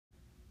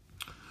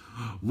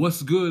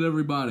What's good,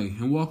 everybody,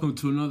 and welcome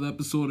to another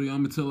episode of the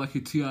I'ma Tell Like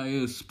It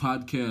TIS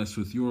podcast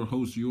with your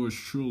host, yours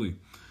truly,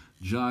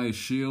 Jai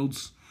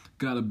Shields.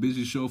 Got a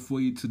busy show for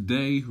you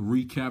today.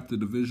 Recap the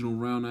divisional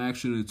round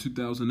action in the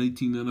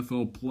 2018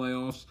 NFL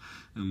playoffs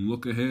and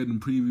look ahead and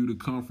preview the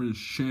conference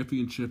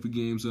championship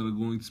games that are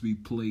going to be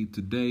played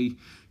today.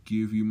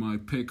 Give you my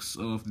picks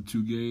of the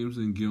two games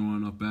and get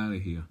on up out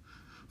of here.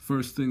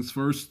 First things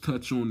first,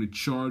 touch on the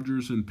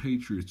Chargers and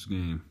Patriots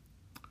game,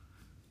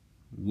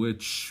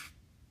 which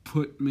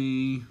put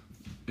me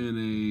in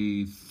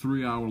a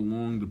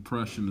 3-hour-long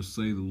depression, to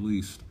say the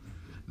least.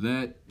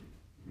 That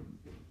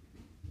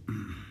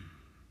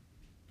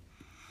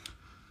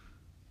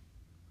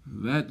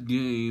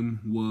game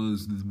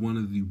was one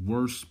of the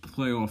worst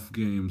playoff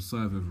games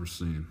I've ever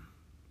seen.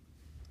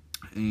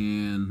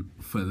 And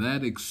for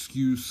that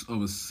excuse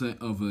of San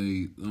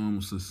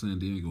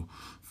Diego,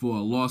 for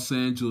a Los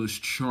Angeles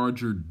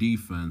Charger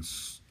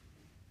defense,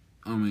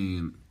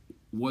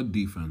 what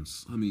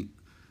defense?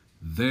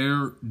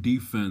 Their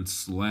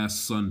defense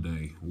last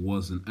Sunday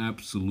was an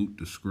absolute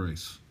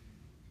disgrace.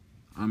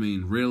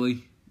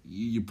 Really?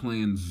 You're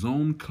playing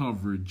zone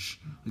coverage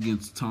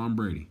against Tom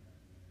Brady.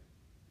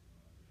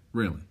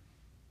 Really?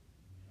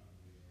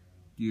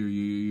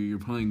 You're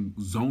playing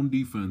zone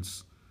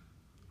defense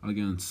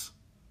against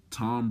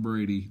Tom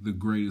Brady, the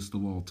greatest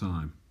of all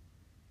time.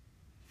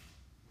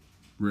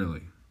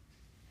 Really?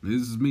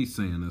 This is me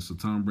saying this, a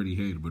Tom Brady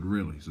hater, but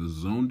really? So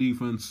zone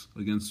defense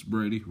against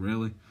Brady?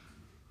 Really?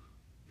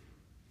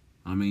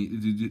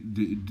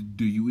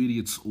 Do you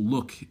idiots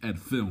look at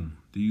film?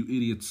 Do you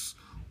idiots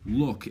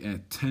look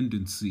at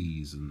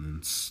tendencies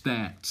and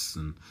stats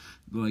and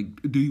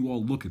do you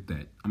all look at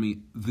that?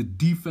 The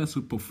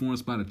defensive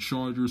performance by the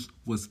Chargers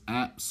was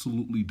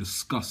absolutely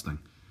disgusting.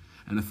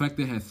 And the fact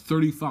they had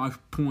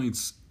 35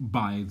 points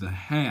by the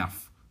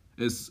half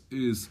is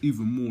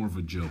even more of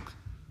a joke.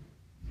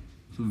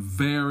 So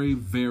very,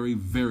 very,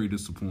 very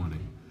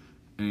disappointing.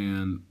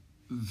 And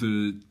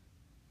the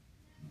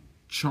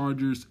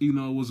Chargers, even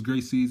though it was a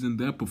great season,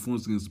 their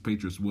performance against the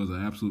Patriots was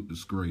an absolute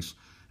disgrace.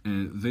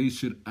 And they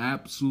should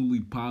absolutely,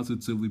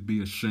 positively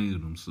be ashamed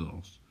of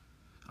themselves.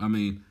 How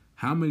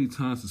many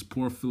times does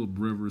poor Philip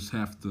Rivers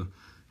have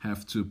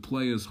to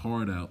play his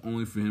heart out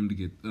only for him to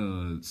get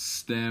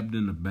stabbed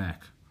in the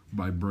back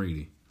by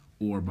Brady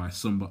or by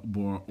somebody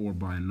or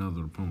by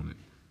another opponent?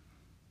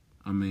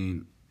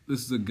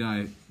 This is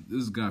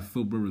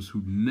Philip Rivers,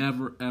 who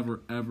never,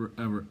 ever, ever,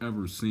 ever,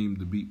 ever seemed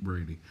to beat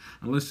Brady.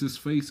 And let's just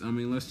face it.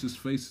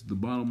 The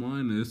bottom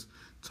line is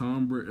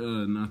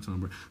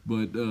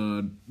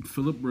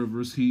Philip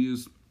Rivers.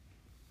 He's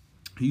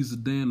the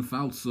Dan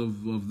Fouts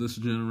of this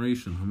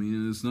generation.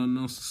 There's nothing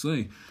else to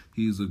say.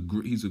 He's a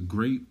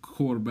great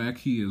quarterback.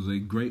 He is a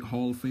great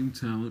Hall of Fame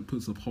talent.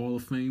 Puts up Hall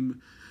of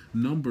Fame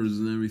numbers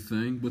and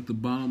everything, but the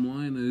bottom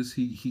line is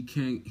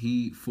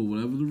he for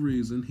whatever the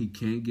reason, he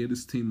can't get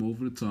his team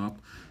over the top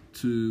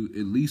to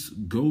at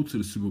least go to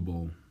the Super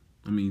Bowl.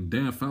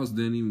 Dan Fouts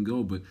didn't even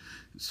go, but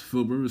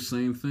Phil Rivers,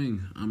 same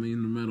thing. No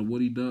matter what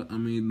he does,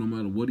 no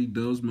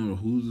matter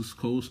who's his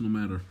coach, no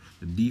matter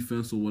the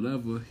defense or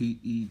whatever,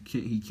 he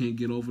can't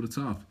get over the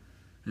top.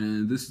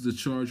 And this is a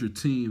Charger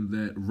team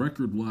that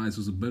record-wise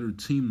is a better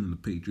team than the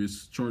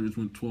Patriots. Chargers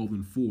went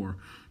 12-4.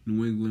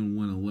 New England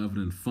went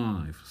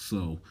 11-5.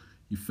 So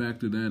you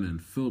factor that in.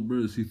 Philip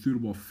Rivers, he threw the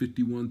ball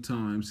 51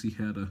 times.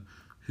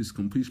 His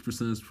completion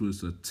percentage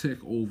was a tick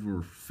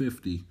over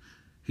 50.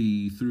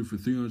 He threw for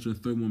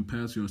 331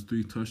 pass yards,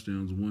 3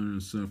 touchdowns, 1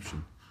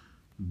 interception.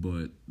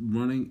 But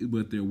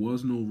there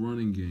was no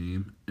running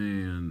game,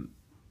 and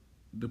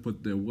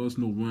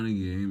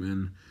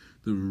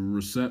the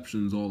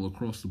receptions all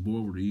across the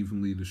board were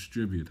evenly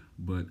distributed.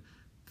 But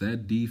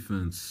that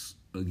defense,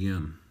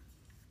 again,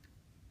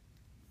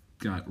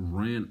 got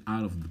ran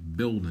out of the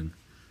building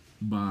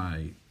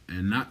by,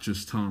 and not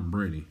just Tom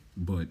Brady,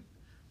 but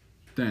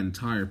that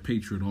entire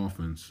Patriot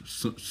offense,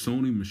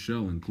 Sony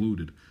Michel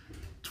included.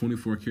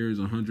 24 carries,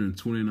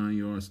 129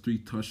 yards, 3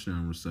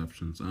 touchdown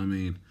receptions.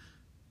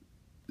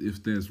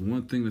 If there's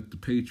one thing that the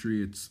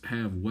Patriots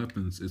have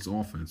weapons, it's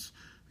offense.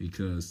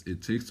 Because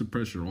it takes the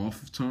pressure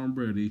off of Tom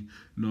Brady,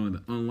 knowing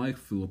that unlike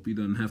Philip, he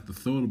doesn't have to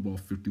throw the ball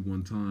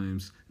 51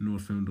 times in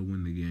order for him to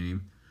win the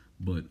game.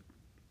 But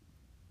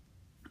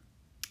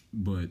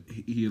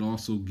it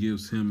also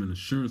gives him an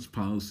assurance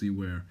policy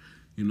where,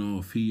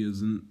 if he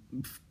isn't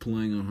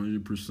playing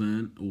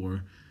 100%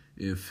 or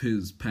if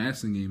his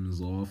passing game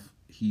is off,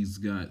 he's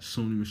got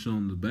Sony Michel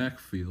in the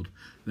backfield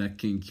that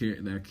can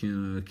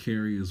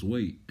carry his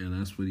weight, and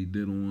that's what he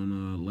did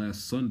on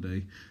last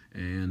Sunday.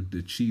 And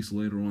the Chiefs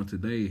later on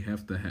today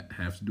have to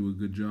do a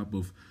good job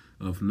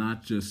of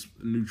not just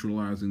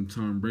neutralizing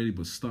Tom Brady,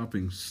 but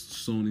stopping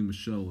Sony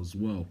Michel as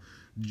well.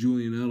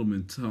 Julian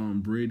Edelman,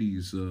 Tom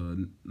Brady's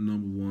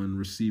number one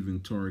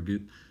receiving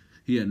target.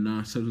 He had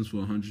 9 receptions for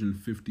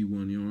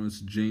 151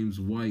 yards. James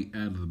White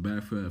out of the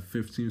backfield had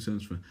 15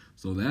 receptions.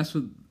 So that's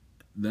what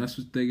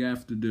they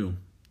have to do.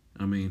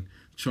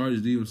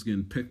 Chargers defense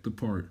getting picked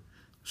apart.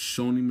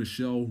 Sony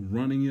Michel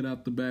running it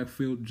out the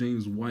backfield,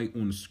 James White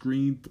on the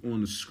screen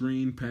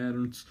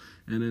patterns,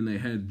 and then they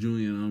had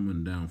Julian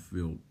Edelman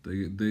downfield.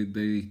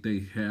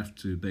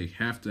 They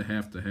have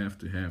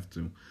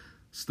to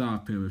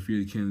stop him if you're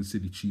the Kansas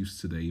City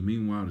Chiefs today.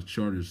 Meanwhile, the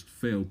Chargers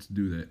failed to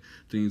do that.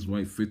 James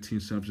White 15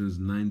 receptions,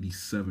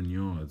 97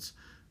 yards,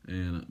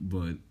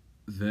 but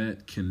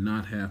that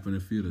cannot happen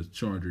if you're the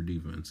Charger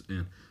defense.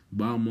 And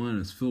bottom line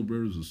is Philip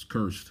Rivers is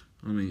cursed.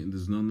 I mean,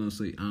 there's nothing else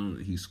to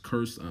say. He's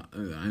cursed.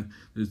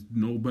 There's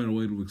no better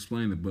way to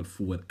explain it. But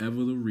for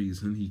whatever the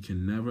reason, he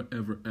can never,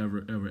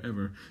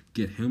 ever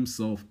get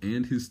himself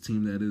and his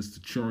team, that is the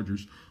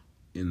Chargers,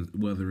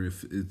 whether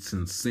if it's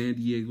in San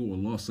Diego or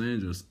Los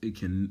Angeles,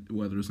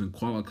 whether it's in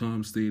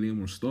Qualcomm Stadium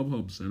or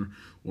StubHub Center,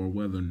 or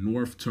whether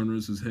North Turner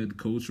is his head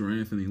coach or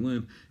Anthony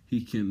Lynn,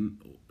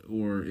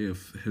 or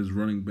if his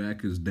running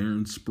back is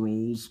Darren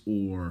Sproles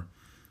or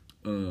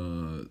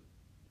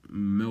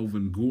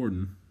Melvin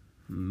Gordon.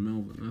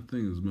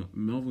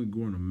 Melvin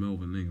Gordon or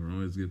Melvin Ingram. I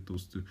always get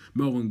those two.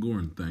 Melvin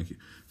Gordon, thank you.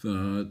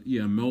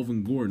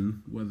 Melvin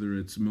Gordon, whether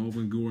it's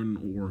Melvin Gordon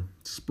or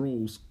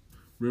Sproles,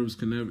 Rivers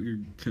can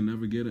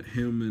never get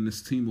him and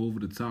his team over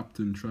the top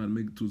to try to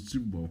make it to a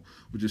Super Bowl,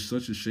 which is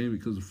such a shame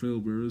because of Phil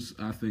Rivers.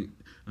 For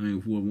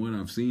what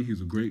I've seen, he's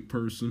a great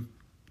person.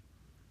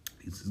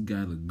 He's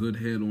got a good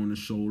head on his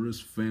shoulders,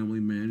 family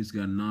man. He's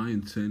got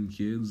 9, 10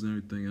 kids and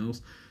everything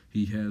else.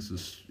 He has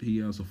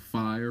a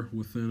fire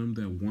within him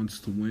that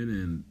wants to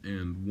win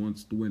and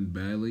wants to win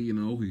badly.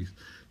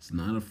 He's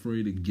not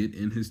afraid to get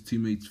in his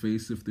teammates'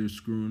 face if they're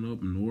screwing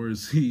up, nor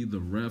is he the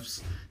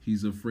refs.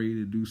 He's afraid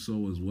to do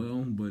so as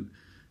well. But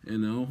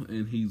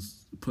and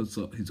he's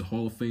a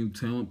Hall of Fame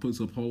talent,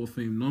 puts up Hall of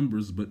Fame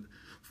numbers, but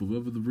for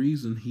whatever the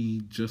reason,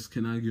 he just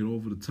cannot get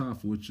over the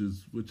top, which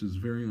is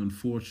very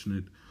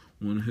unfortunate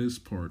on his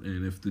part.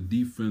 And if the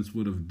defense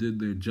would have did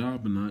their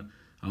job and not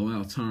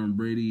allow Tom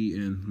Brady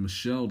and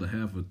Michelle to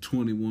have a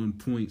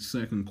 21-point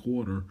second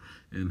quarter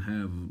and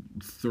have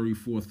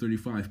 34,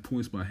 35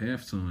 points by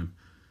halftime,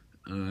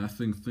 I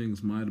think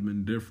things might have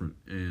been different.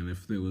 And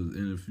if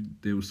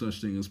there was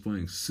such thing as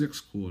playing 6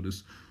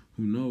 quarters,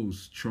 who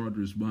knows?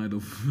 Chargers might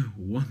have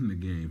won the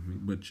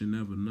game, but you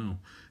never know.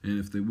 And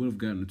if they would have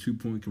gotten a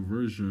 2-point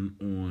conversion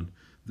on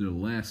their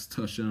last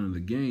touchdown of the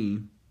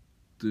game,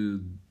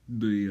 the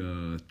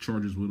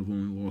Chargers would have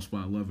only lost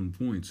by 11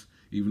 points.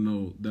 Even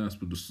though that's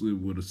what it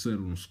would have said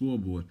on the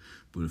scoreboard.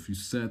 But if you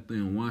sat there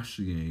and watched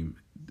the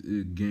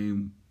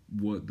game,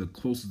 what the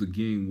closest the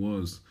game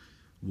was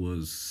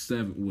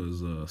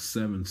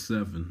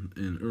 7-7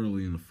 and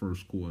early in the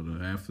first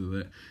quarter. After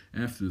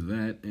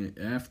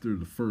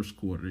the first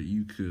quarter,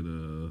 you could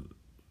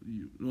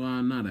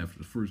not after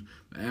the first,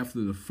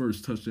 after the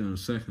first touchdown in the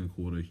second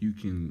quarter, I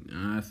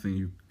think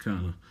you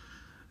kind of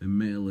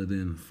mail it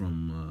in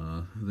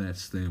from that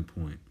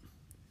standpoint.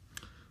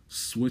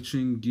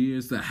 Switching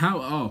gears,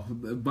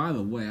 by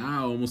the way, I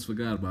almost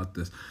forgot about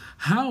this.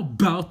 How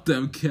about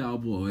them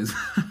Cowboys?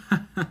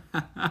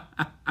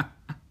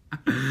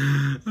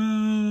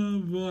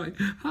 Oh, boy.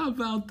 How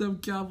about them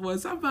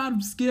Cowboys? How about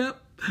them, Skip?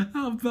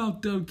 How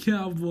about them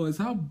Cowboys?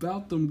 How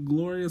about them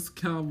glorious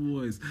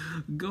Cowboys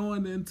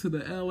going into the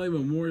LA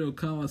Memorial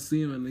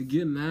Coliseum and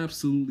getting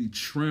absolutely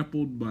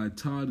trampled by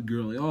Todd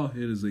Gurley? Oh,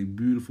 it is a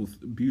beautiful,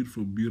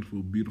 beautiful,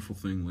 beautiful, beautiful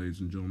thing, ladies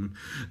and gentlemen.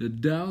 The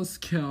Dallas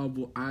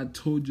Cowboys, I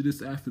told you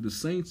this after the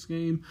Saints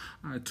game.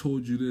 I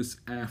told you this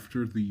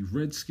after the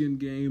Redskin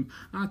game.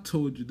 I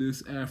told you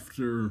this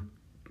after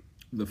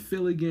the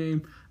Philly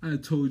game. I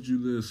told you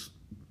this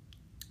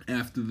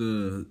after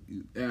the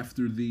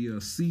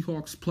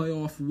Seahawks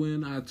playoff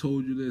win. I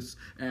told you this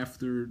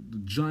after the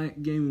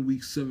Giant game in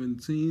Week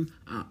 17.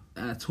 I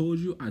told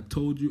you.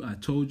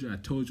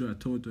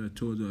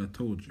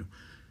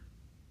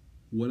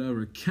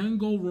 Whatever can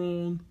go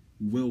wrong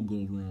will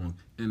go wrong.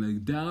 And the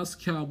Dallas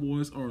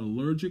Cowboys are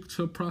allergic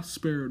to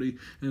prosperity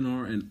and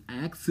are an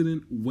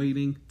accident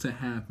waiting to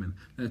happen.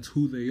 That's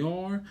who they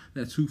are.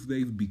 That's who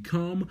they've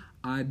become.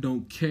 I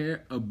don't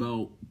care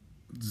about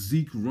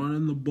Zeke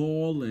running the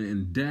ball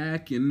and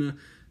Dak, and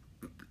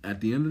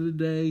at the end of the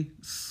day,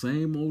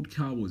 same old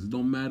Cowboys. It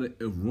don't matter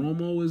if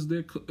Romo's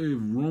their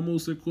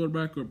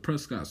quarterback or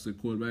Prescott's their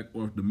quarterback,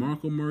 or if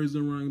DeMarco Murray's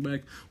their running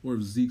back, or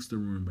if Zeke's their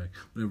running back.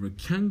 Whatever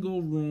can go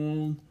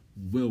wrong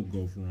will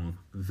go wrong.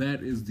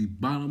 That is the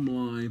bottom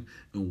line.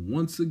 And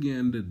once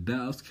again, the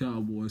Dallas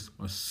Cowboys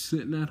are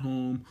sitting at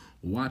home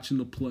watching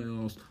the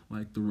playoffs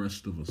like the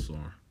rest of us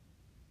are.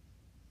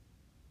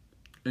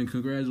 And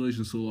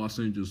congratulations to the Los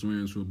Angeles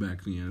Rams who are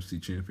back in the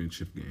NFC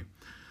Championship game.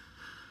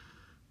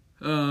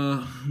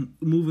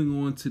 Moving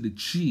on to the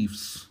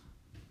Chiefs.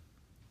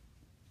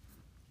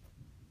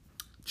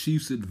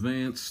 Chiefs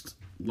advanced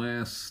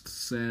last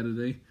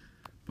Saturday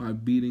by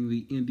beating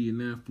the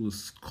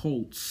Indianapolis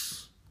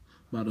Colts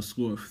by the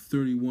score of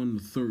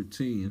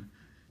 31-13.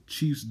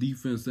 Chiefs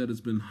defense that has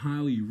been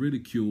highly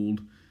ridiculed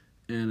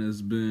and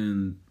has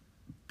been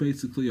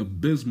basically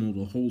abysmal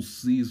the whole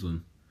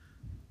season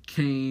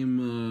came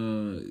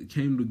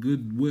to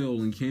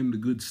goodwill and came to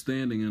good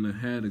standing and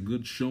had a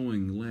good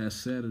showing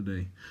last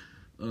Saturday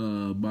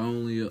by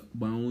only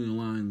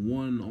allowing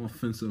one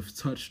offensive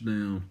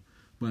touchdown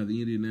by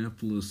the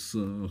Indianapolis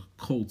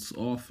Colts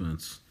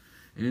offense.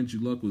 Andrew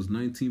Luck was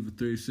 19 for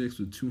 36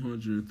 with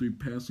 203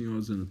 passing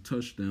yards and a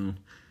touchdown.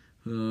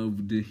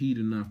 He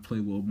did not play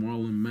well.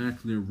 Marlon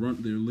Mack, their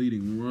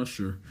leading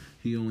rusher,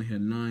 he only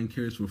had 9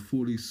 carries for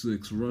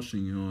 46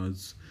 rushing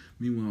yards.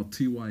 Meanwhile,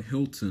 T.Y.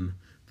 Hilton,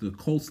 the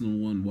Colts'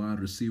 #1 wide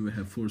receiver,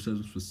 had 4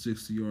 receptions for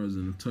 60 yards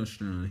and a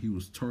touchdown. He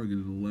was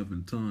targeted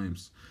 11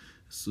 times,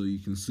 so you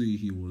can see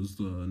he was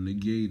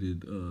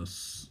negated.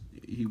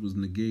 He was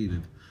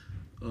negated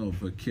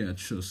of a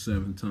catch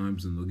 7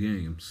 times in the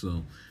game.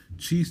 So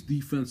Chiefs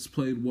defense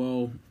played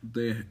well.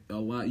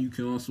 You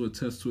can also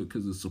attest to it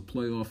because it's a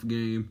playoff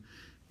game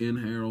in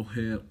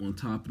Arrowhead. On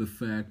top of the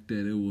fact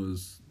that it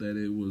was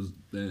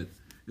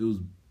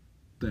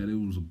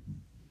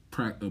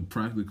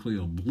practically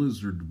a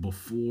blizzard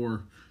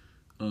before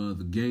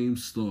the game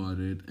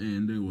started,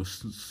 and there was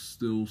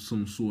still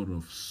some sort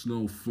of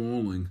snow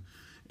falling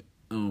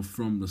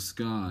from the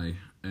sky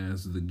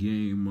as the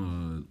game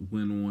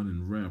went on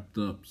and wrapped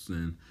up.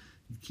 And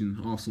you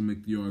can also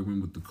make the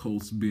argument with the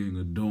Colts being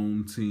a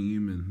dome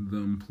team and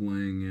them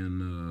playing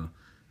in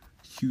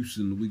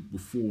Houston the week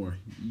before.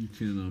 You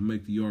can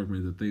make the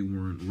argument that they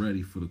weren't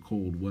ready for the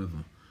cold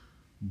weather.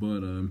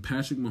 But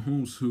Patrick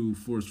Mahomes, who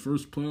for his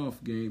first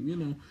playoff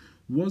game,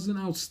 wasn't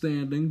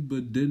outstanding,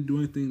 but didn't do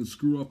anything to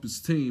screw up his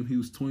team. He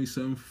was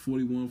 27 for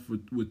 41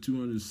 with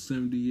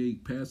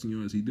 278 passing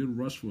yards. He did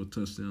rush for a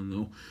touchdown,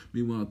 though.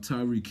 Meanwhile,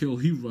 Tyreek Hill,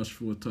 he rushed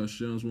for a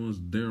touchdown, as well as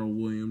Darrell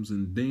Williams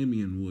and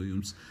Damian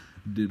Williams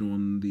did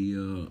on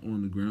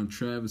the ground.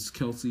 Travis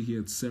Kelce, he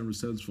had 7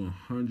 receptions for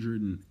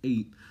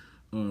 108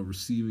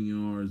 receiving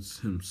yards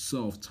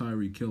himself.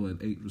 Tyreek Hill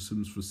had 8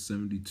 receptions for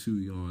 72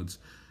 yards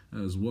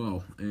as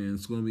well. And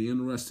it's going to be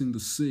interesting to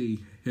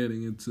see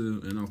heading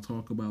into, and I'll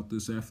talk about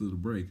this after the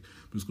break,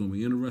 but it's going to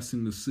be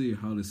interesting to see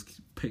how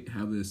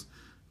this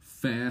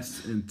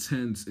fast,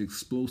 intense,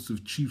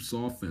 explosive Chiefs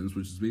offense,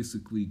 which has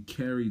basically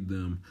carried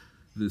them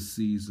this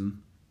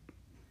season,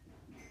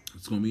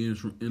 it's going to be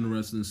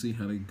interesting to see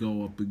how they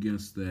go up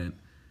against that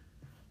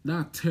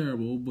not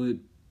terrible, but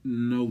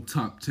no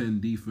top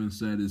 10 defense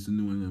that is the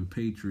New England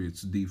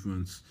Patriots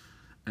defense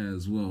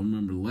as well.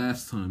 Remember,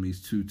 last time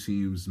these two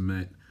teams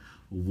met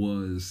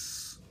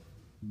was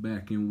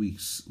back in week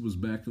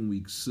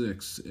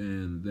 6,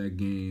 and that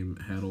game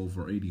had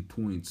over 80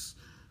 points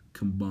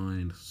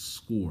combined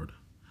scored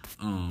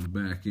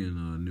back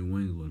in New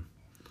England.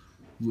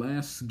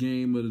 Last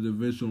game of the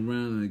divisional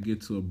round, and I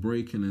get to a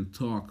break and then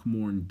talk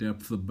more in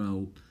depth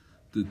about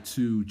the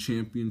 2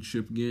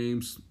 championship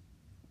games.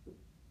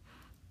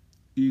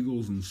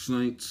 Eagles and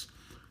Saints.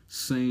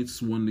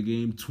 Saints won the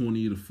game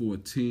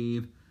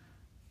 20-14.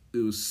 It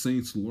was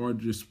Saints'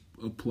 largest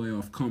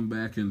playoff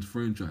comeback in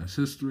franchise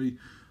history.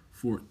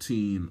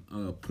 14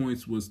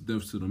 points was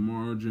deficit of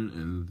margin,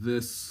 and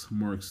this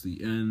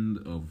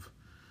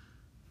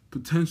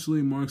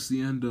potentially marks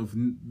the end of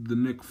the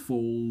Nick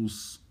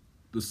Foles,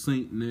 the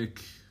Saint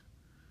Nick,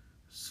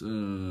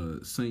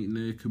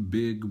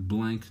 Big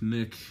Blank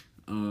Nick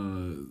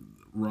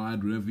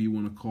ride, whatever you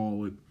want to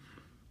call it,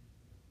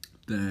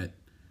 that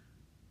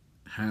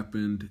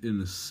happened in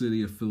the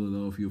city of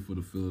Philadelphia for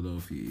the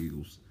Philadelphia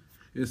Eagles.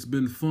 It's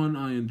been fun.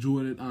 I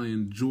enjoyed it. I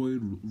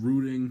enjoyed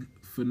rooting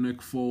for Nick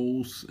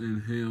Foles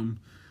and him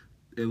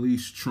at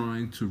least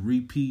trying to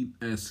repeat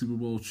as Super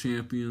Bowl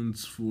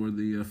champions for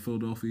the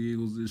Philadelphia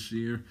Eagles this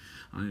year.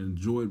 I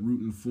enjoyed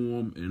rooting for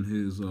him in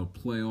his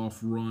playoff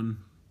run,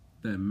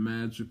 that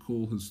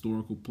magical,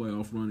 historical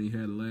playoff run he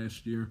had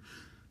last year.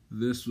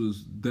 This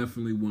was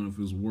definitely one of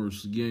his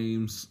worst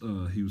games.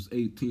 He was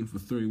 18 for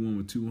 31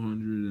 with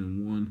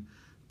 201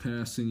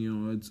 passing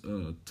yards,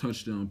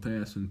 touchdown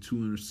pass, and 2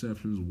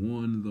 interceptions.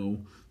 One, though,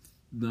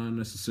 not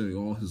necessarily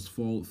all his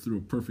fault, threw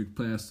a perfect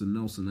pass to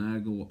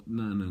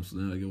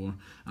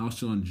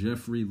Alshon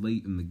Jeffrey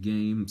late in the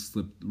game,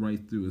 slipped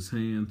right through his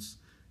hands,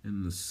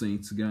 and the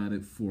Saints got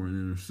it for an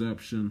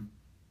interception.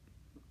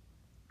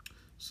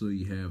 So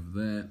you have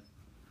that.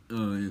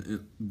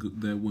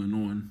 That went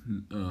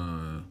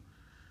on.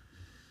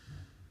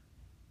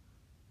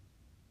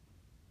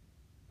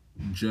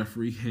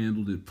 Jeffrey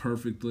handled it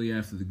perfectly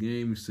after the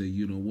game. He said,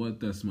 "You know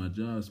what? That's my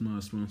job. It's my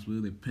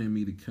responsibility. They pay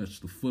me to catch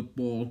the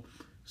football.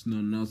 There's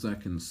nothing else I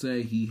can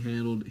say." He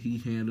handled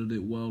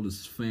it well. The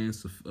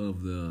fans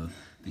of the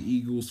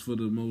Eagles, for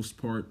the most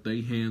part,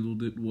 they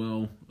handled it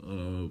well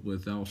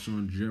with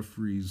Alshon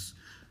Jeffrey's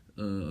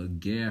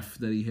gaffe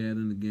that he had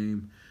in the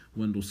game.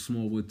 Wendell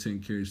Smallwood,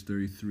 10 carries,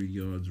 33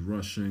 yards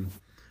rushing.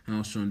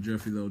 Alshon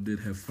Jeffrey, though,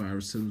 did have 5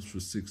 receptions for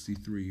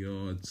 63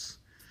 yards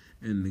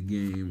in the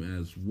game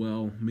as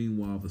well.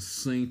 Meanwhile, the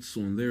Saints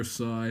on their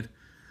side,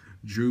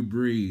 Drew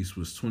Brees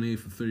was 28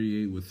 for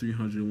 38 with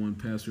 301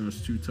 passing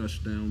yards, 2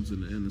 touchdowns,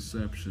 and an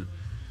interception.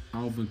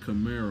 Alvin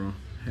Kamara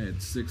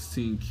had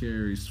 16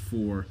 carries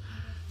for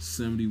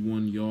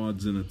 71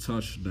 yards and a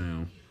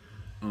touchdown.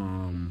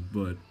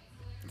 But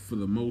for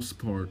the most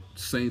part,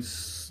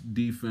 Saints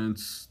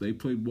defense, they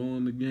played well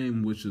in the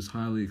game, which is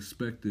highly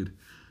expected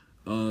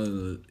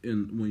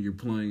when you're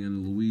playing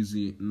in the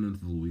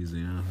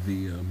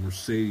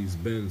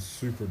Mercedes-Benz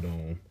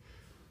Superdome.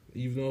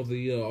 Even though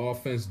the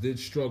offense did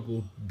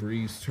struggle,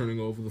 Breeze turning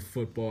over the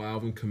football,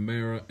 Alvin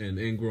Kamara and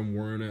Ingram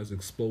weren't as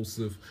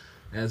explosive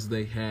as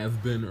they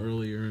have been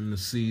earlier in the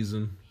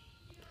season,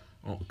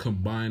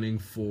 combining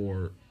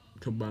for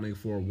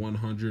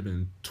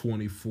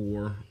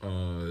 124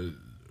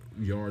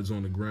 yards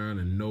on the ground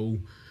and no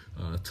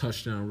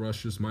touchdown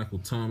rushes. Michael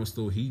Thomas,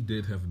 though, he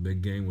did have a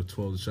big game with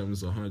 12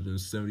 receptions,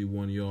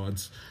 171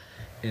 yards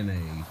and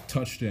a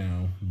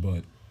touchdown,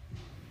 but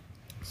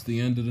it's the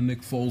end of the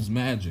Nick Foles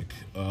magic.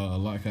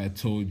 Like I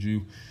told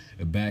you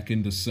back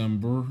in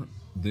December,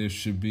 there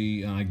should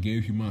be, and I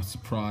gave you my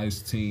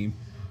surprise team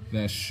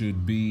that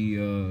should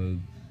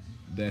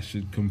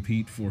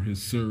compete for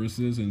his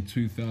services in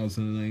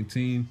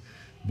 2019,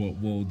 but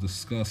we'll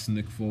discuss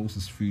Nick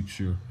Foles'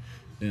 future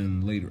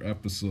in later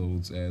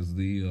episodes as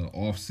the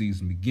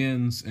offseason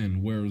begins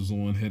and wears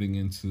on, heading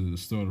into the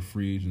start of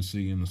free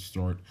agency and the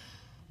start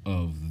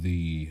of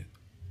the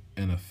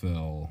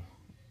NFL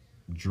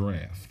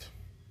draft.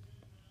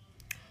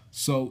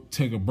 So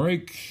take a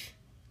break,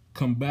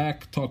 come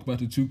back, talk about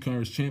the two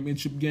conference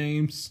championship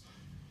games.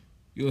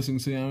 You're listening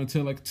to the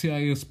Amateur Like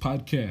TIS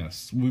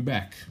podcast. We'll be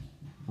back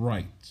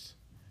right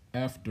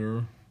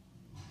after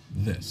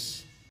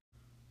this.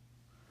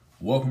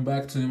 Welcome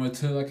back to the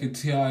Amateur Like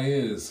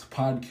TIS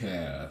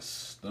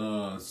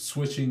podcast.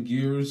 Switching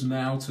gears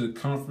now to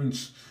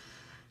conference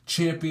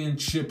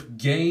championship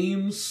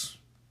games.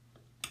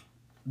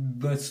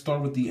 Let's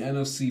start with the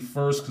NFC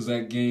first because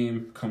that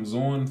game comes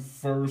on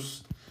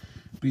first.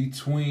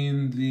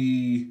 Between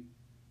the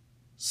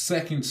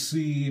second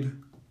seed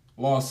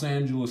Los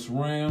Angeles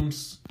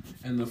Rams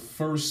and the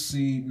first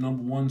seed,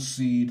 number one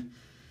seed,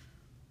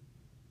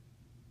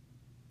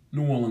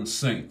 New Orleans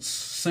Saints.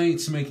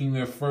 Saints making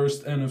their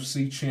first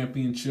NFC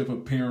championship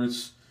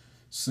appearance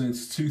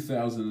since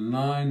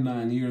 2009,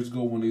 9 years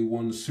ago when they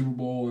won the Super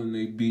Bowl and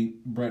they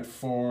beat Brett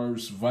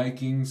Favre's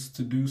Vikings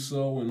to do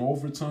so in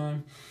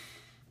overtime.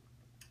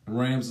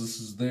 Rams,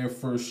 this is their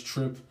first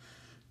trip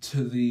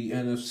to the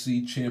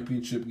NFC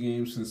Championship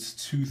game since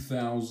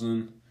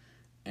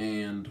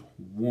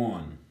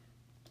 2001.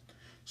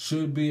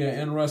 Should be an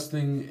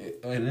interesting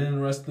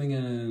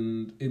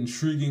and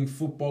intriguing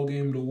football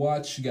game to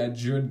watch. You got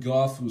Jared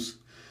Goff, who's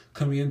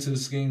coming into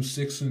this game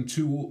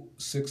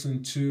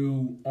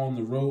 6-2 on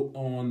the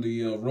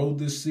road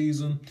this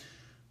season,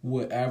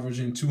 with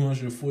averaging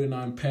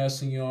 249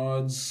 passing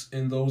yards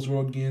in those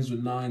road games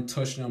with 9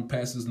 touchdown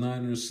passes,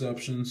 9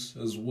 interceptions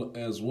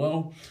as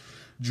well.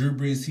 Drew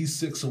Brees, he's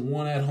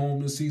 6-1 at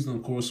home this season.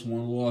 Of course,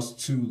 one loss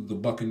to the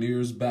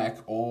Buccaneers back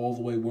all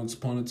the way once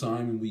upon a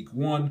time in Week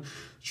 1.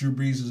 Drew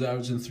Brees is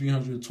averaging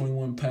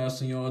 321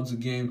 passing yards a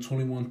game,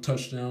 21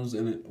 touchdowns,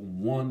 and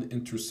 1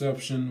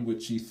 interception,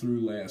 which he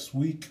threw last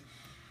week.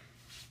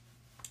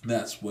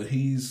 That's what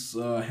he's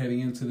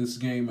heading into this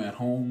game at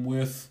home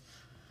with.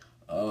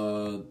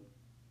 Tell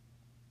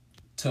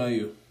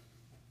you,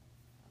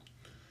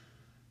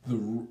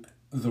 the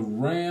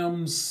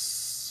Rams.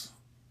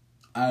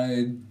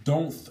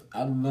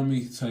 Let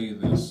me tell you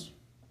this.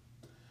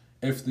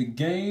 If the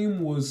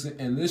game was,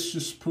 and this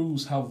just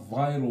proves how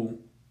vital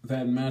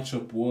that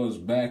matchup was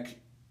back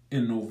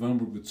in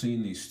November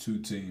between these two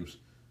teams,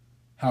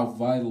 how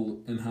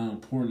vital and how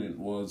important it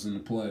was in the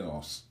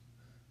playoffs.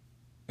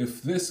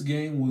 If this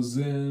game was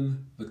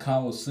in the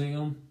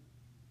Coliseum,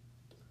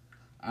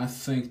 I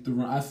think the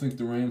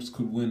Rams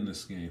could win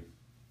this game.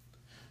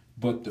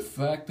 But the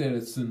fact that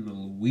it's in the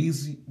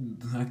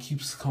I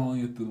keep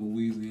calling it the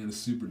Louisiana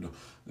Superdome.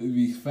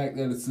 The fact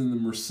that it's in the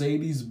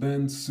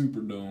Mercedes-Benz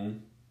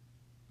Superdome,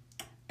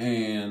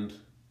 and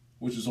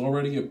which is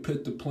already a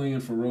pit to play in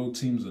for road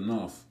teams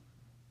enough.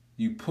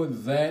 You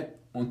put that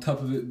on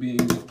top of it being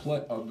a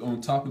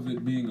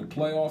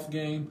playoff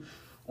game,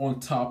 on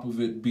top of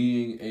it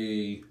being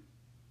a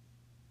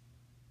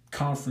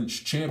conference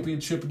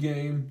championship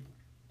game,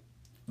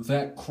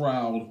 that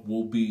crowd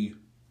will be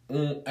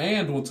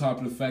and on top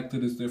of the fact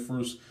that it's their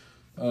first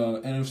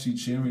NFC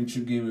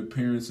Championship game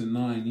appearance in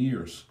 9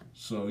 years.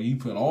 So you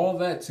put all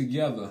that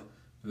together,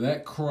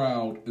 that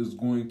crowd is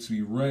going to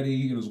be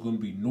ready, and it's going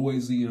to be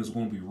noisy, and it's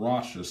going to be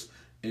raucous,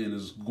 and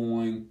is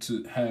going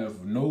to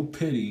have no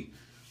pity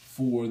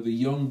for the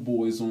young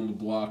boys on the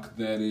block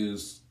that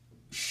is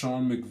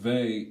Sean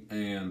McVay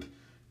and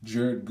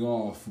Jared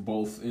Goff,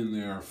 both in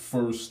their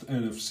first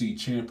NFC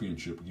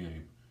Championship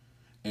game.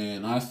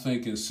 And I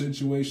think in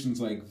situations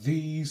like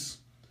these,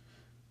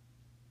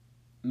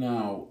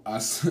 Now, I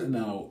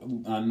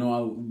know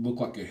I look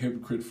like a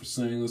hypocrite for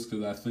saying this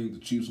because I think the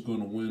Chiefs are going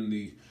to win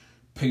the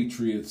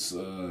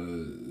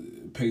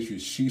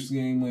Patriots-Chiefs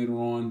game later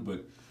on.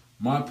 But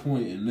my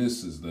point in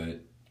this is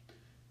that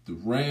the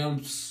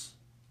Rams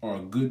are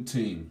a good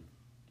team.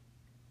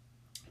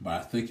 But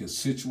I think in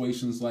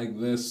situations like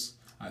this,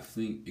 I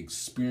think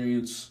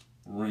experience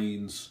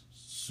reigns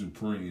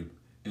supreme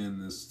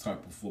in this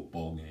type of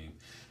football game.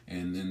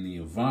 And in the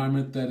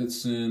environment that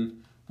it's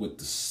in, with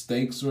the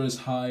stakes are as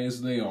high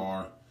as they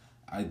are,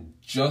 I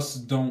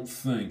just don't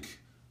think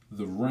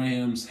the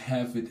Rams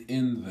have it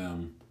in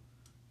them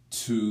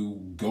to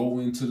go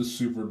into the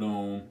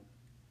Superdome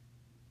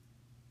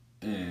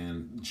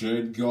and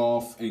Jared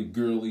Goff and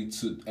Gurley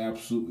to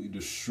absolutely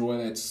destroy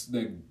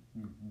that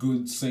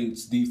good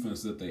Saints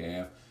defense that they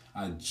have.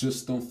 I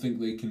just don't think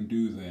they can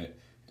do that.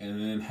 And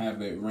then have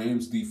that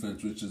Rams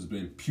defense, which has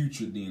been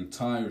putrid the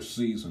entire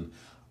season,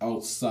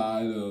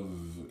 outside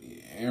of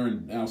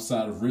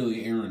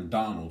Aaron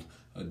Donald,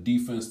 a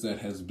defense that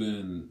has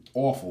been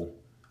awful.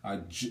 I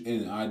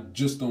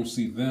just don't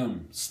see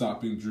them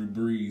stopping Drew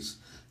Brees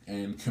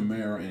and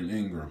Kamara and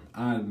Ingram.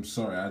 I'm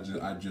sorry, I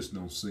just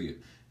don't see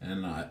it,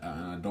 and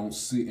I don't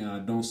see in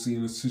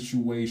a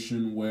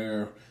situation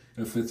where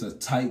if it's a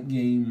tight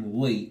game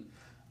late,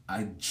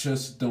 I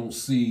just don't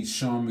see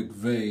Sean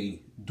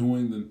McVay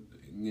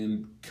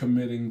and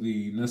committing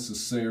the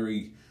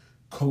necessary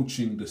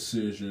coaching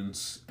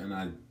decisions, and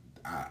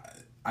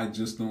I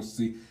just don't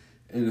see.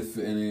 I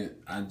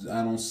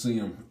don't see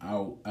him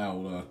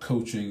out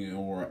coaching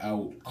or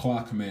out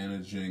clock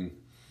managing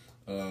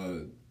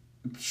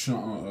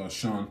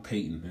Sean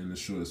Payton in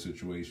this sort of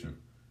situation.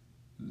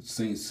 The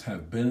Saints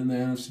have been in the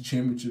NFC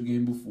Championship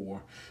game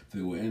before.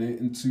 They were in it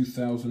in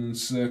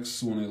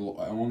 2006 on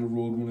the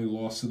road when they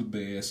lost to the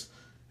Bears,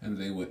 and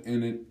they were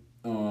in it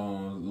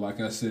like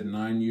I said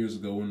 9 years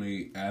ago when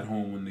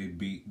they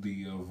beat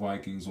the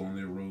Vikings on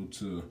their road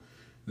to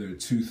their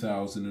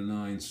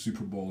 2009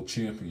 Super Bowl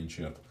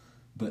championship.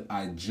 But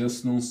I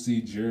just don't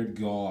see Jared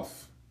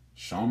Goff,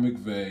 Sean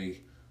McVay,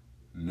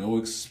 no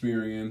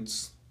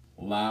experience,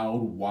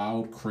 loud,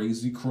 wild,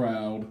 crazy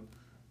crowd.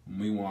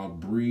 Meanwhile,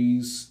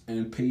 Brees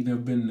and Peyton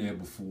have been there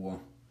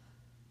before.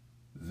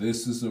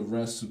 This is a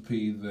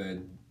recipe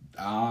that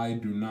I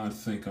do not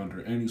think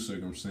under any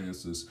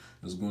circumstances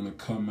is going to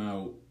come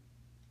out.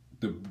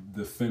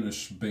 The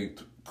finished,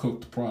 baked,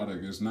 cooked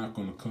product is not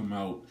going to come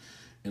out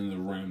in the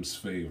Rams'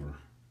 favor.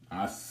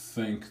 I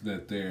think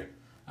they're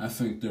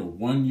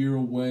 1 year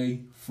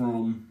away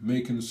from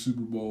making the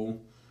Super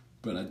Bowl,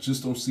 but I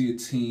just don't see a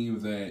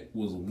team that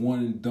was one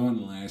and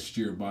done last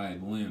year by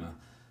Atlanta.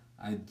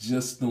 I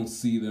just don't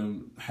see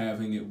them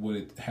having what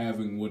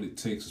it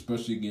takes,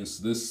 especially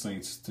against this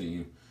Saints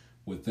team,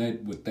 with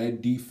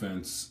that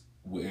defense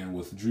and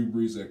with Drew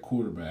Brees at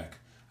quarterback.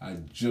 I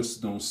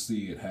just don't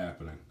see it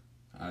happening.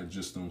 I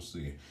just don't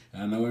see it.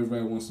 And I know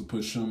everybody wants to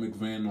put Sean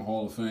McVay in the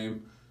Hall of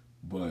Fame,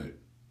 but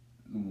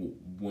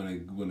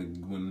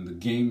when the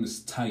game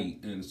is tight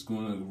and it's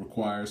going to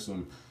require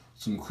some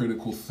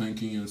critical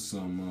thinking and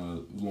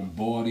some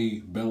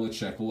Lombardi,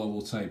 Belichick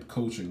level type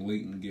coaching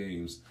late in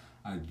games,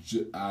 I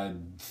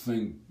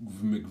think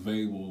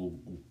McVay will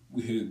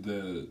hit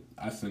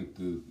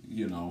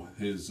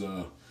his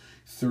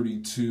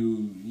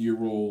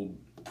 32-year-old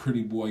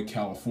pretty boy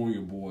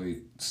California boy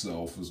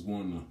self is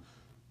going to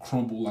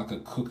crumble like a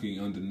cookie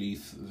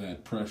underneath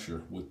that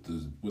pressure with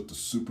the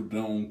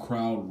Superdome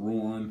crowd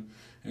roaring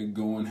and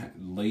going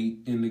late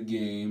in the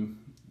game.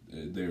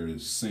 The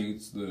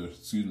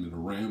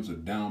Rams are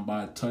down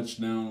by a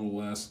touchdown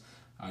or less.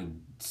 I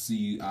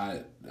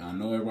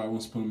know everybody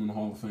wants to put him in the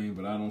Hall of Fame,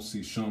 but I don't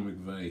see Sean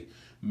McVay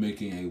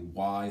making a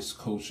wise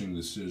coaching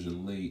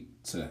decision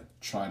late to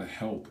try to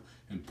help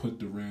and put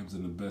the Rams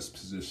in the best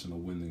position to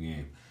win the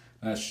game.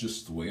 That's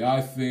just the way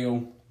I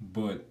feel,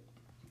 but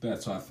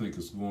that's how I think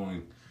it's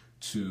going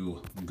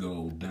to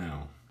go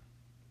down.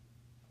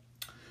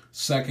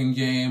 Second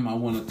game I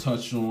want to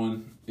touch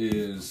on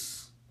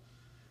is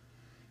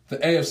the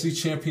AFC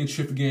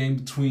Championship game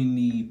between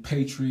the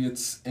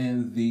Patriots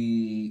and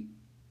the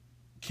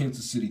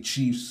Kansas City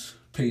Chiefs.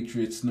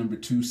 Patriots, number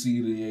 2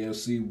 seed in the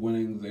AFC,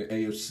 winning the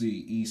AFC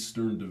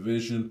Eastern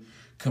Division,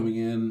 coming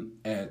in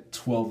at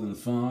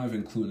 12-5,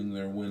 including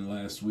their win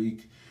last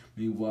week.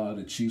 Meanwhile,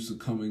 the Chiefs are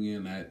coming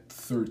in at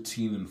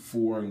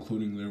 13-4,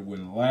 including their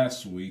win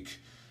last week.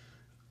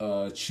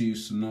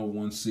 Chiefs, no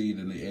 1 seed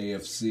in the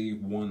AFC,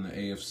 won the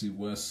AFC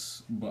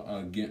West, but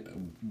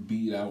again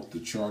beat out the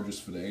Chargers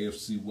for the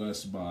AFC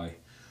West by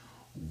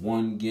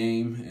 1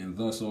 game, and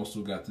thus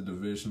also got the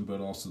division, but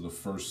also the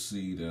first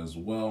seed as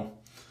well.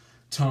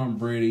 Tom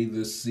Brady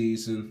this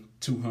season,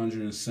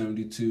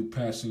 272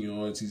 passing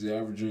yards. He's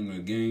averaging a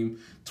game,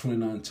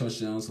 29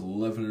 touchdowns,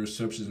 11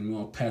 interceptions.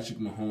 Meanwhile, Patrick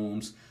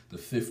Mahomes, the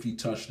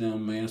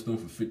 50-touchdown man, is known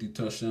for 50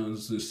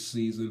 touchdowns this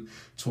season,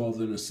 12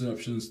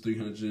 interceptions,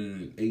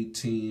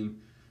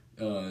 318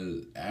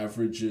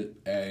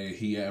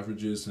 he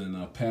averages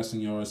in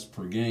passing yards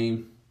per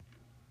game.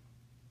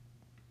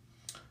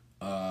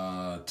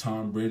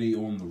 Tom Brady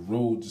on the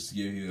road, just to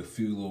give you a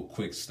few little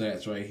quick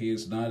stats right here,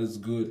 it's not as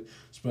good,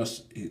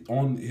 especially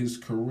on his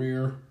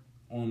career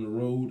on the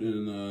road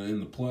and in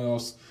the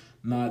playoffs.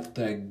 Not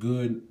that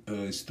good.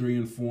 He's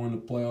 3-4 in the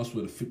playoffs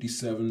with a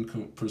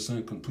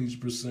 57% completion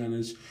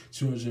percentage,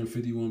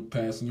 251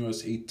 passing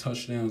yards, 8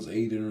 touchdowns,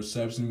 8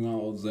 interceptions.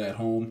 While he's at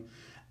home,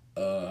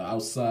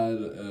 outside,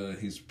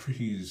 he's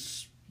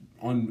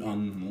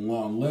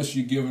unless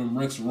you give him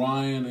Rex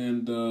Ryan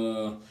and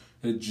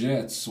the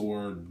Jets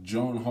or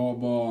John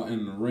Harbaugh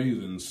and the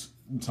Ravens,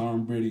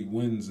 Tom Brady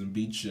wins and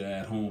beats you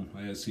at home,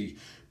 as he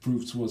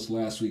proved to us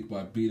last week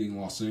by beating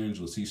Los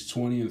Angeles. He's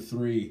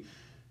 20-3.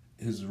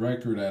 His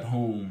record at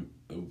home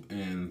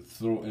and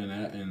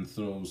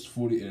throws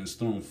 40 and has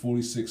thrown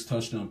 46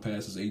 touchdown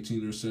passes,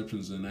 18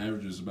 interceptions, and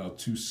averages about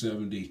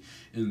 270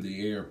 in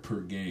the air per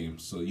game.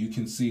 So you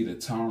can see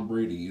that Tom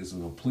Brady is a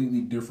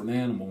completely different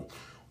animal.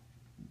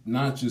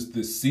 Not just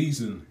this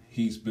season,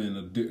 he's been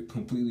a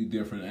completely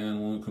different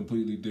animal, a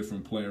completely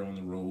different player on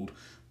the road.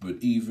 But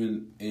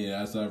even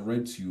as I've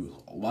read to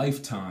you,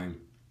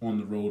 lifetime on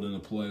the road in the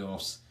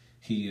playoffs,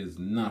 he's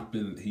not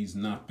been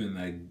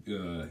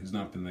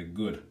that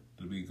good.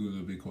 To be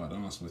quite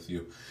honest with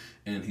you,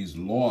 and he's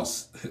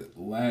lost,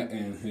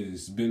 and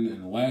has been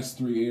in the last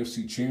 3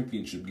 AFC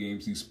Championship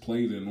games he's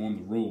played in on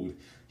the road.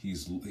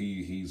 He's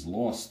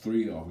lost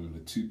 3 of them.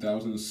 The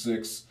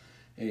 2006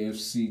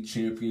 AFC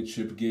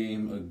Championship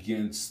game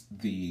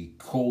against the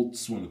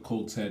Colts, when the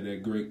Colts had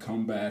that great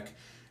comeback,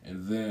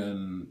 and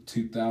then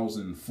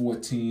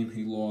 2014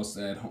 he lost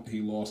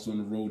on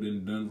the road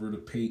in Denver to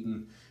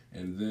Peyton,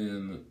 and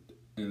then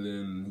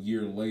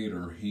year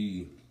later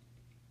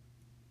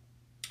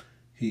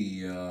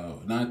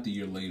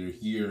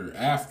year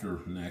after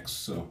next,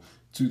 so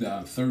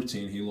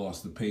 2013 he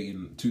lost to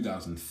Peyton.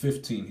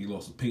 2015 he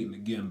lost to Peyton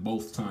again,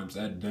 both times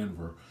at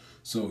Denver.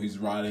 So he's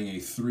riding a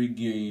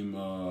 3-game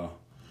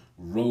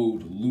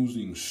road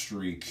losing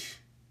streak,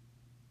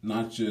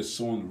 not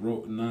just on the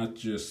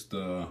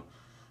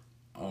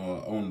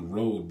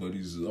road, but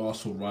he's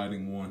also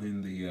riding one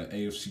in the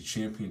AFC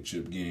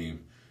Championship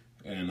game.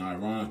 And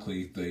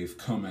ironically, they've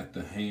come at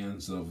the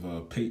hands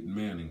of Peyton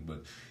Manning.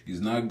 But he's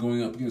not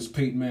going up against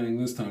Peyton Manning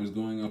this time. He's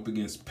going up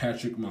against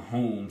Patrick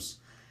Mahomes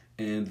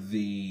and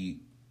the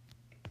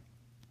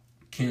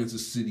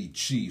Kansas City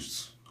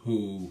Chiefs,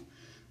 who,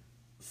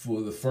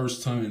 for the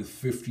first time in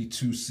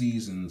 52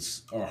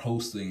 seasons, are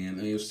hosting an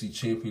AFC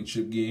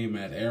Championship game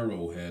at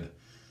Arrowhead.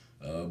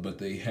 But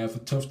they have a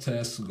tough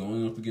task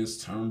going up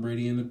against Tom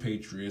Brady and the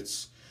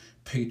Patriots.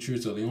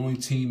 Patriots are the only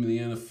team in the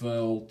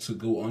NFL to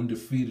go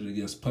undefeated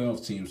against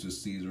playoff teams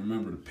this season.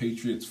 Remember, the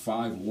Patriots'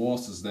 5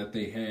 losses that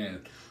they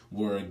had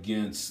were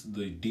against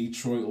the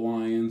Detroit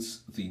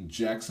Lions, the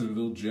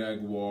Jacksonville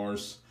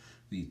Jaguars,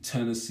 the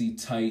Tennessee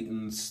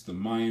Titans, the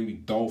Miami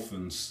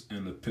Dolphins,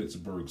 and the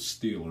Pittsburgh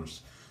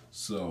Steelers.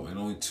 So, and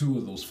only 2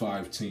 of those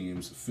 5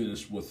 teams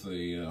finished with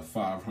a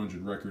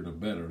 500 record or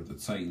better, the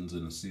Titans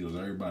and the Steelers.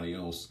 Everybody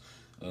else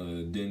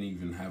didn't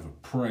even have a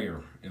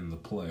prayer in the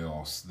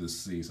playoffs this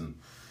season.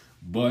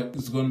 But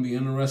it's going to be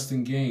an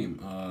interesting game.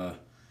 I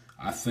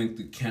think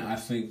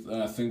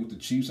with the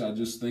Chiefs, I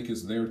just think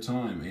it's their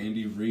time.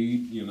 Andy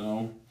Reid,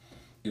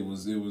 it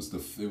was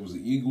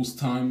the Eagles'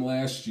 time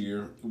last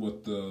year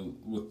with the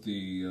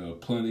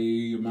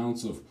plenty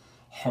amounts of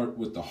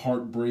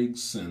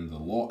heartbreaks and the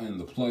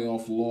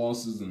playoff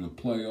losses and the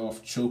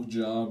playoff choke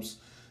jobs,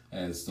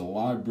 as the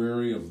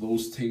library of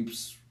those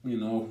tapes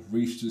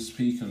reached its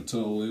peak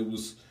until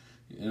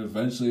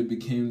eventually it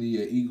became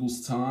the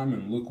Eagles' time,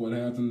 and look what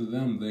happened to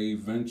them. They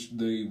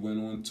went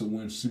on to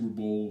win Super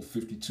Bowl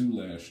 52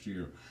 last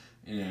year,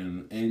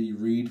 and Andy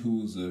Reid,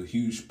 who was a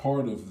huge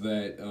part of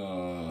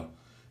that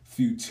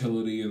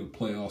futility in the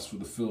playoffs for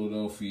the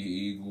Philadelphia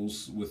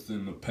Eagles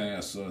within the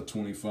past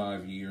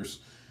 25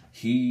 years,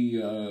 he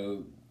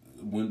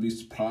wouldn't be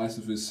surprised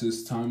if it's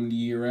his time the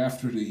year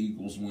after the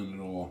Eagles win it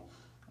all.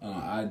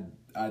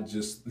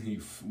 He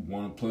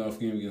won a playoff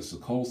game against the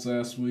Colts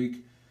last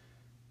week.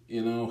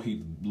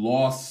 He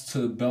lost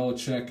to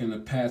Belichick and the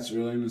Pats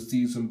early in the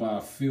season by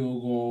a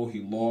field goal.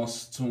 He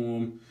lost to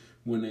him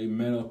when they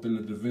met up in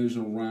the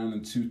divisional round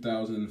in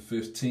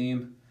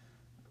 2015.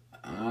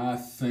 I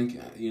think,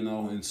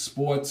 in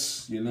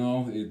sports,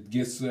 it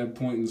gets to that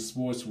point in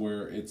sports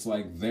where it's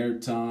like their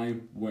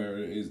time, where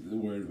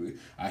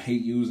I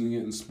hate using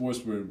it in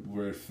sports,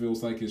 where it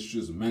feels like it's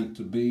just meant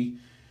to be.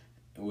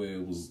 Where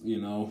it was,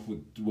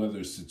 whether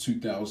it's the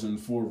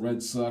 2004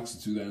 Red Sox,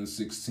 the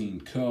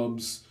 2016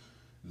 Cubs,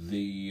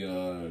 the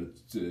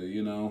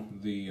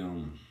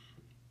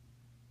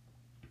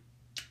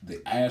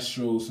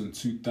Astros in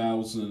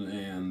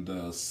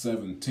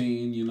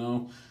 2017,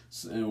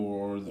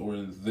 or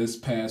this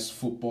past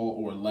football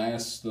or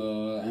last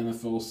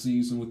NFL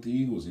season with the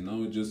Eagles.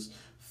 It just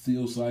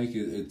feels like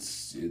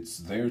it's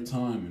their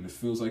time, and it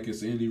feels like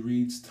it's Andy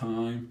Reid's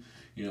time.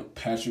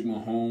 Patrick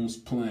Mahomes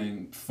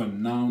playing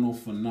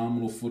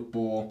phenomenal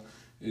football.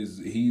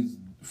 He's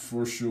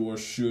for sure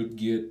should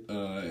get,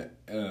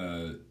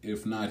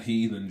 if not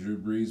he, then Drew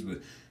Brees,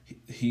 but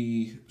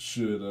he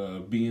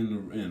should be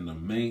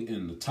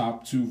in the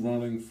top 2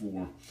 running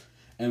for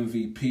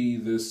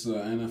MVP this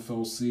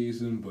NFL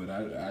season. But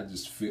I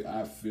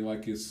feel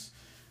like it's,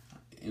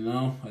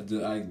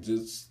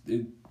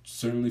 it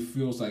certainly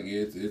feels like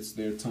it's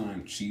their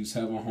time. Chiefs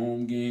have a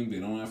home game. They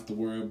don't have to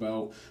worry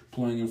about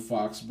playing in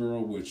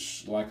Foxborough,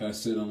 which, like I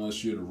said,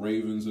 unless you're the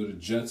Ravens or the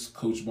Jets,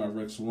 coached by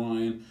Rex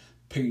Ryan,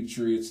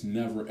 Patriots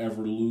never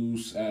ever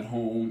lose at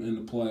home in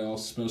the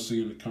playoffs,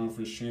 especially in the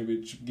conference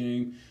championship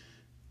game.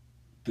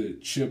 The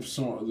chips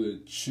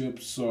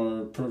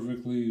are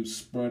perfectly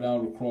spread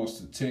out across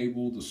the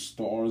table. The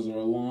stars are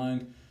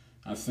aligned.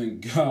 I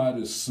think God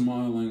is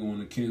smiling on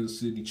the Kansas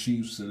City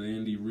Chiefs and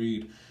Andy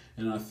Reid,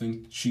 and I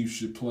think the Chiefs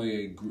should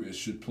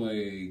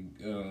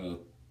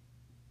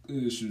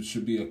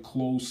be a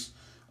close,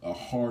 a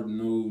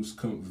hard-nosed,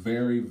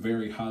 very,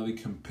 very highly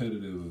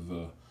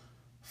competitive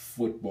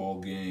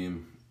football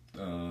game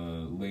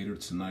later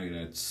tonight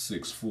at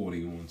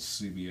 6:40 on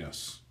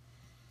CBS.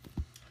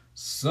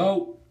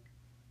 So,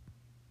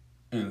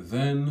 and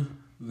then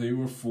there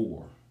were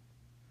four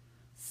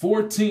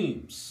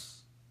teams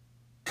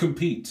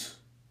compete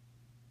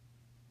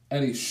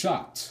at a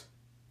shot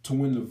to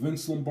win the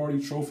Vince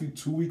Lombardi Trophy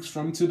 2 weeks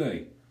from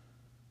today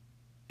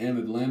in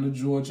Atlanta,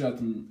 Georgia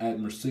at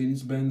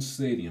Mercedes-Benz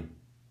Stadium.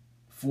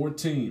 4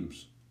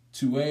 teams,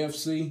 2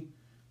 AFC,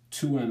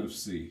 2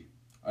 NFC.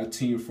 A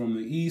team from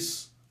the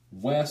East,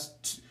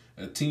 West,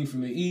 a team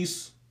from the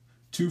East,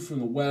 2 from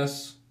the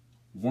West,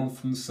 1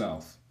 from the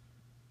South.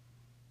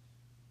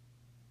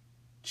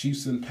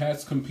 Chiefs and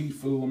Pats compete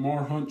for the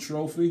Lamar Hunt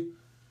Trophy,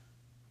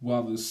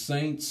 while the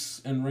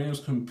Saints and Rams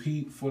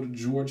compete for the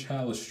George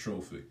Halas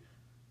Trophy.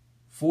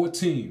 4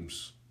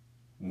 teams,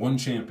 1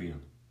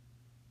 champion.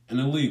 In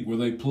a league where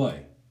they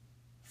play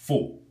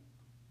full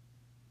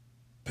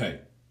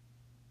pay.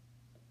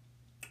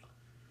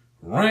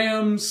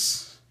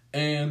 Rams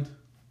and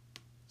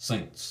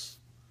Saints.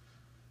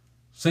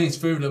 Saints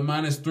favored at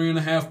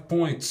 -3.5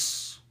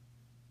 points.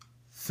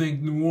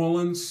 Think New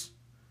Orleans.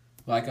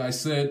 Like I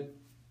said,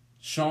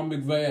 Sean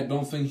McVay, I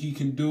don't think he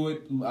can do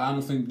it. I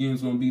don't think the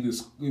game's going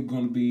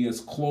to be as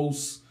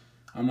close.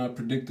 I'm not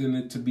predicting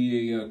it to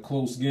be a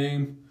close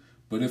game.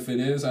 But if it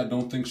is, I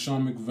don't think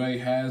Sean McVay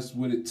has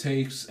what it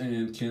takes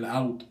and can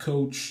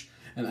out-coach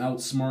and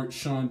outsmart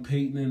Sean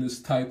Payton in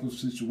this type of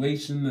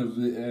situation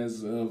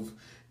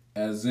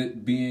as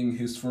it being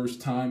his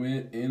first time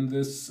in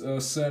this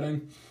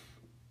setting.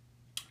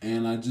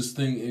 And I just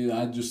think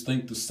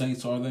the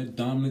Saints are that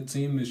dominant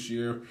team this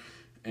year.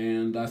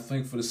 And I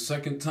think for the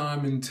second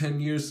time in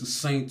 10 years, the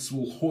Saints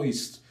will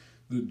hoist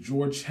the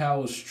George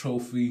Halas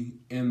Trophy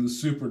in the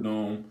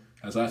Superdome,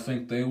 as I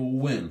think they will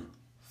win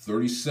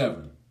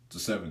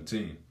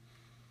 37-17.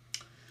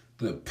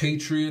 The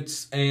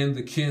Patriots and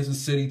the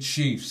Kansas City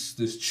Chiefs.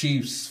 The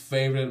Chiefs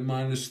favored at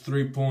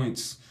 -3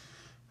 points.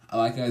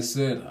 Like I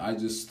said, I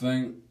just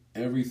think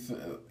everything,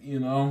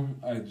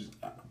 I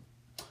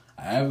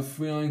have a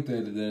feeling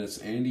that it's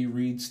Andy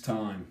Reid's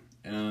time.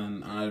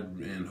 And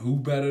who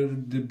better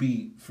to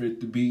beat for it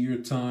to be your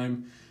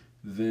time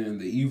than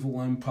the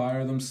evil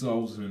empire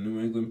themselves, the New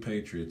England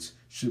Patriots.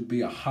 Should be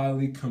a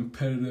highly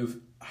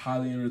competitive,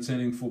 highly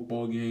entertaining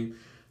football game.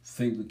 I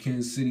think the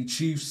Kansas City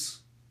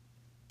Chiefs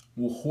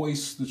will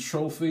hoist the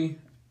trophy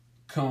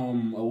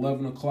come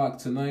 11 o'clock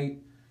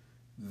tonight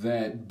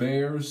that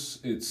bears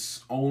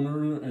its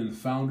owner and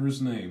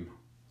founder's name,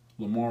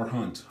 Lamar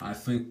Hunt. I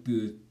think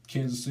the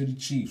Kansas City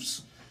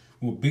Chiefs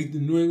will beat the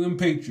New England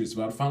Patriots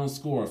by a final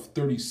score of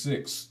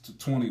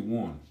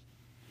 36-21.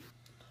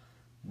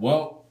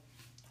 Well,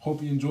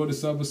 hope you enjoyed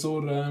this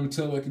episode of the I'm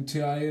Tell Like a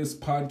TIS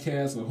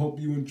podcast. I hope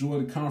you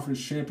enjoyed the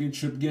conference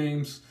championship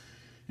games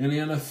in the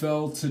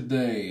NFL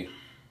today.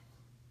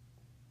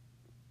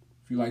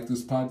 If you like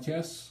this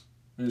podcast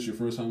and it's your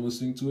first time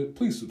listening to it,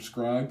 please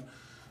subscribe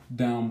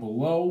down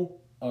below.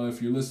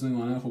 If you're listening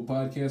on Apple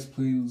Podcasts,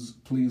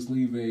 please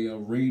leave a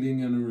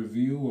rating and a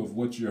review of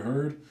what you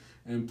heard.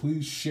 And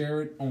please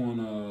share it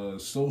on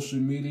social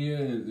media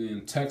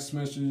and text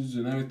messages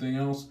and everything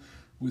else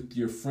with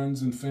your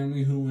friends and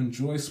family who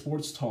enjoy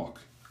sports talk.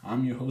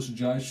 I'm your host,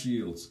 Jai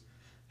Shields.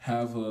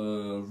 Have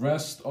a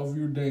rest of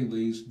your day,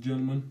 ladies and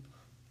gentlemen.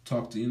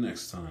 Talk to you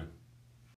next time.